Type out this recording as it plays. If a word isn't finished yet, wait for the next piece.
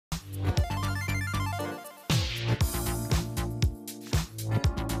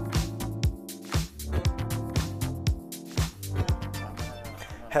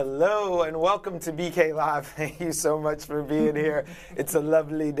Hello and welcome to BK Live. Thank you so much for being here. It's a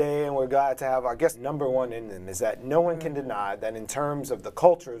lovely day and we're glad to have our guest. Number one in them is that no one can deny that in terms of the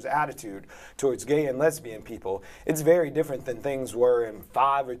culture's attitude towards gay and lesbian people, it's very different than things were in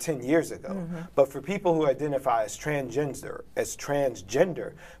 5 or 10 years ago. But for people who identify as transgender,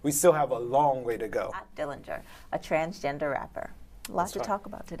 we still have a long way to go. Dot Dillenger, a transgender rapper. A lot to talk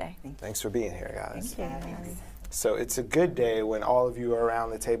about today. Thanks for being here, guys. Thank you. So it's a good day when all of you are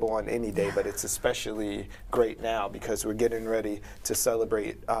around the table on any day, but it's especially great now because we're getting ready to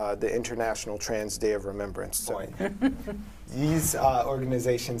celebrate the International Trans Day of Remembrance. So these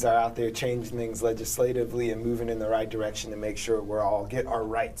organizations are out there changing things legislatively and moving in the right direction to make sure we're all get our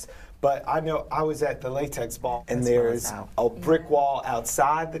rights. But I know I was at the Latex Ball, and there's a brick wall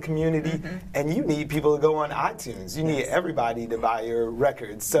outside the community, and you need people to go on iTunes. You need everybody to buy your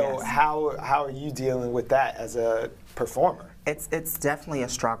records. So how are you dealing with that as a performer? It's definitely a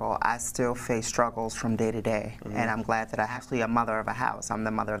struggle. I still face struggles from day to day, and I'm glad that I'm actually a mother of a house. I'm the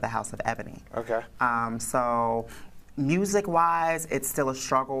mother of the House of Ebony. Okay. So music-wise, it's still a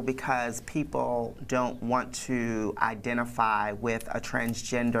struggle because people don't want to identify with a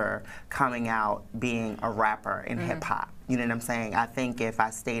transgender coming out being a rapper in hip-hop. You know what I'm saying? I think if I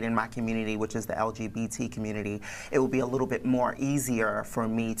stayed in my community, which is the LGBT community, it would be a little bit more easier for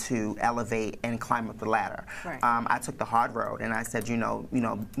me to elevate and climb up the ladder. Right. I took the hard road, and I said, you know,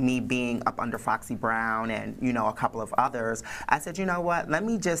 me being up under Foxy Brown and a couple of others, I said, you know what? Let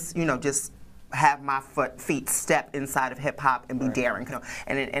me just have my feet step inside of hip-hop and be daring.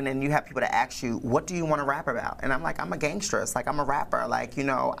 And then you have people that ask you, what do you want to rap about? And I'm like, I'm a gangstress. Like, I'm a rapper. Like,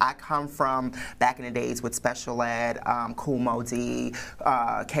 I come from back in the days with Special Ed, Cool Mo D,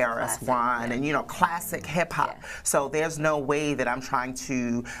 KRS-One, and, classic hip-hop. Yeah. So there's no way that I'm trying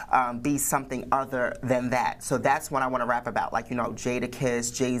to be something other than that. So that's what I want to rap about. Like,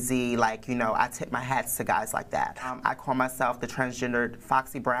 Jadakiss, Jay-Z, like, I tip my hats to guys like that. I call myself the transgendered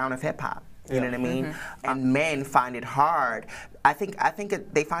Foxy Brown of hip-hop. You know what I mean? And men find it hard. I think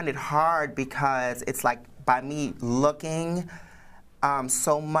they find it hard because it's like by me looking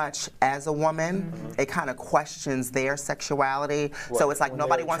so much as a woman, it kind of questions their sexuality. What, so it's like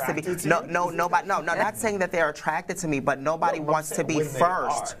nobody wants to be not saying that they're attracted to me, but nobody wants to be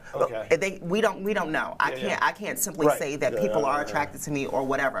first. We don't know. I can't simply say that people are attracted to me or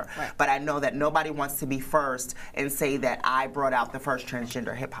whatever. But I know that nobody wants to be first and say that I brought out the first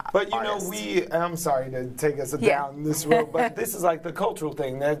transgender hip hop. But and I'm sorry to take us down this road, but this is like the cultural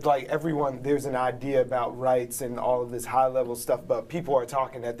thing. That like there's an idea about rights and all of this high level stuff, but people are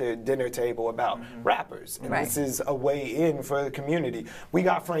talking at their dinner table about rappers, and this is a way in for the community. We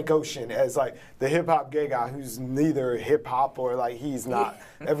got Frank Ocean as like the hip hop gay guy who's neither hip hop or like he's not.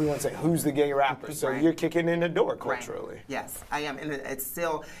 Everyone's saying who's the gay rapper, so you're kicking in the door culturally. Yes, I am, and it's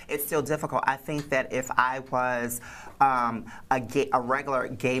still difficult. I think that if I was a regular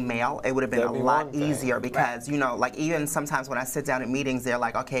gay male, it would have been a lot easier because like even sometimes when I sit down in meetings, they're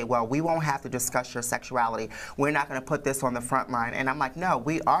like, okay, well, we won't have to discuss your sexuality. We're not going to put this on the front line. And I'm like, no,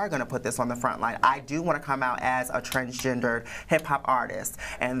 we are going to put this on the front line. I do want to come out as a transgendered hip-hop artist.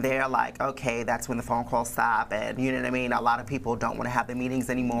 And they're like, okay, that's when the phone calls stop. And you know what I mean? A lot of people don't want to have the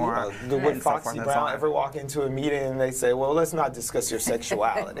meetings anymore. Would Foxy Brown ever walk into a meeting and they say, well, let's not discuss your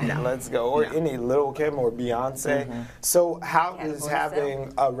sexuality. Let's go. Or any Lil' Kim or Beyonce. So how is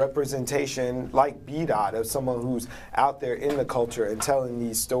having a representation like BDot of someone who's out there in the culture and telling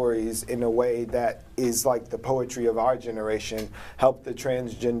these stories in a way that is like the poetry of our generation help the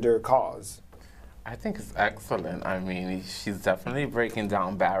transgender cause? I think it's excellent. I mean, she's definitely breaking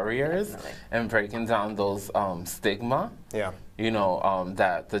down barriers and breaking down those stigma.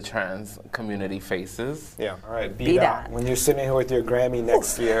 That the trans community faces. All right, BDot. When you're sitting here with your Grammy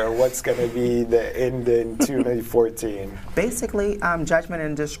next year, what's going to be the end in 2014? Basically, judgment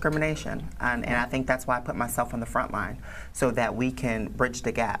and discrimination, and I think that's why I put myself on the front line, so that we can bridge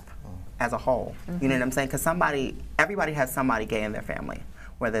the gap as a whole. You know what I'm saying? Because everybody has somebody gay in their family.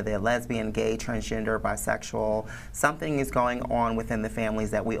 Whether they're lesbian, gay, transgender, bisexual, something is going on within the families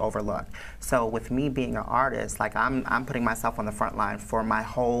that we overlook. So with me being an artist, like I'm putting myself on the front line for my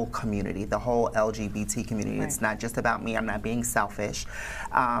whole community, the whole LGBT community. It's not just about me. I'm not being selfish.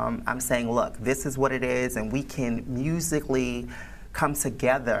 I'm saying, look, this is what it is, and we can musically come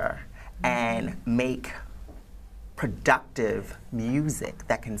together and make productive music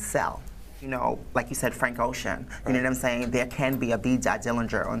that can sell. Like you said, Frank Ocean, you know what I'm saying? There can be a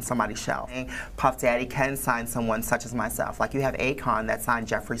BDotDillenger on somebody's shelf. Puff Daddy can sign someone such as myself. Like you have Akon that signed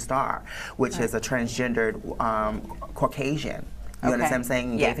Jeffree Star, which is a transgendered Caucasian. You understand what I'm saying?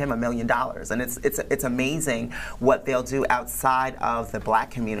 And gave him $1 million. And it's amazing what they'll do outside of the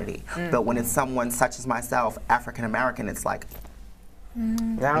black community. But when it's someone such as myself, African American, it's like,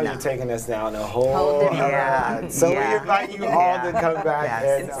 now you're taking us down a whole So we invite you all to come back.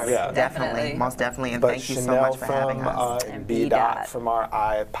 Yes, definitely, most definitely, and thank you so much for having us. And BDot from our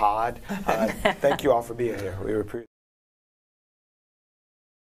iPod. Thank you all for being here. We appreciate it.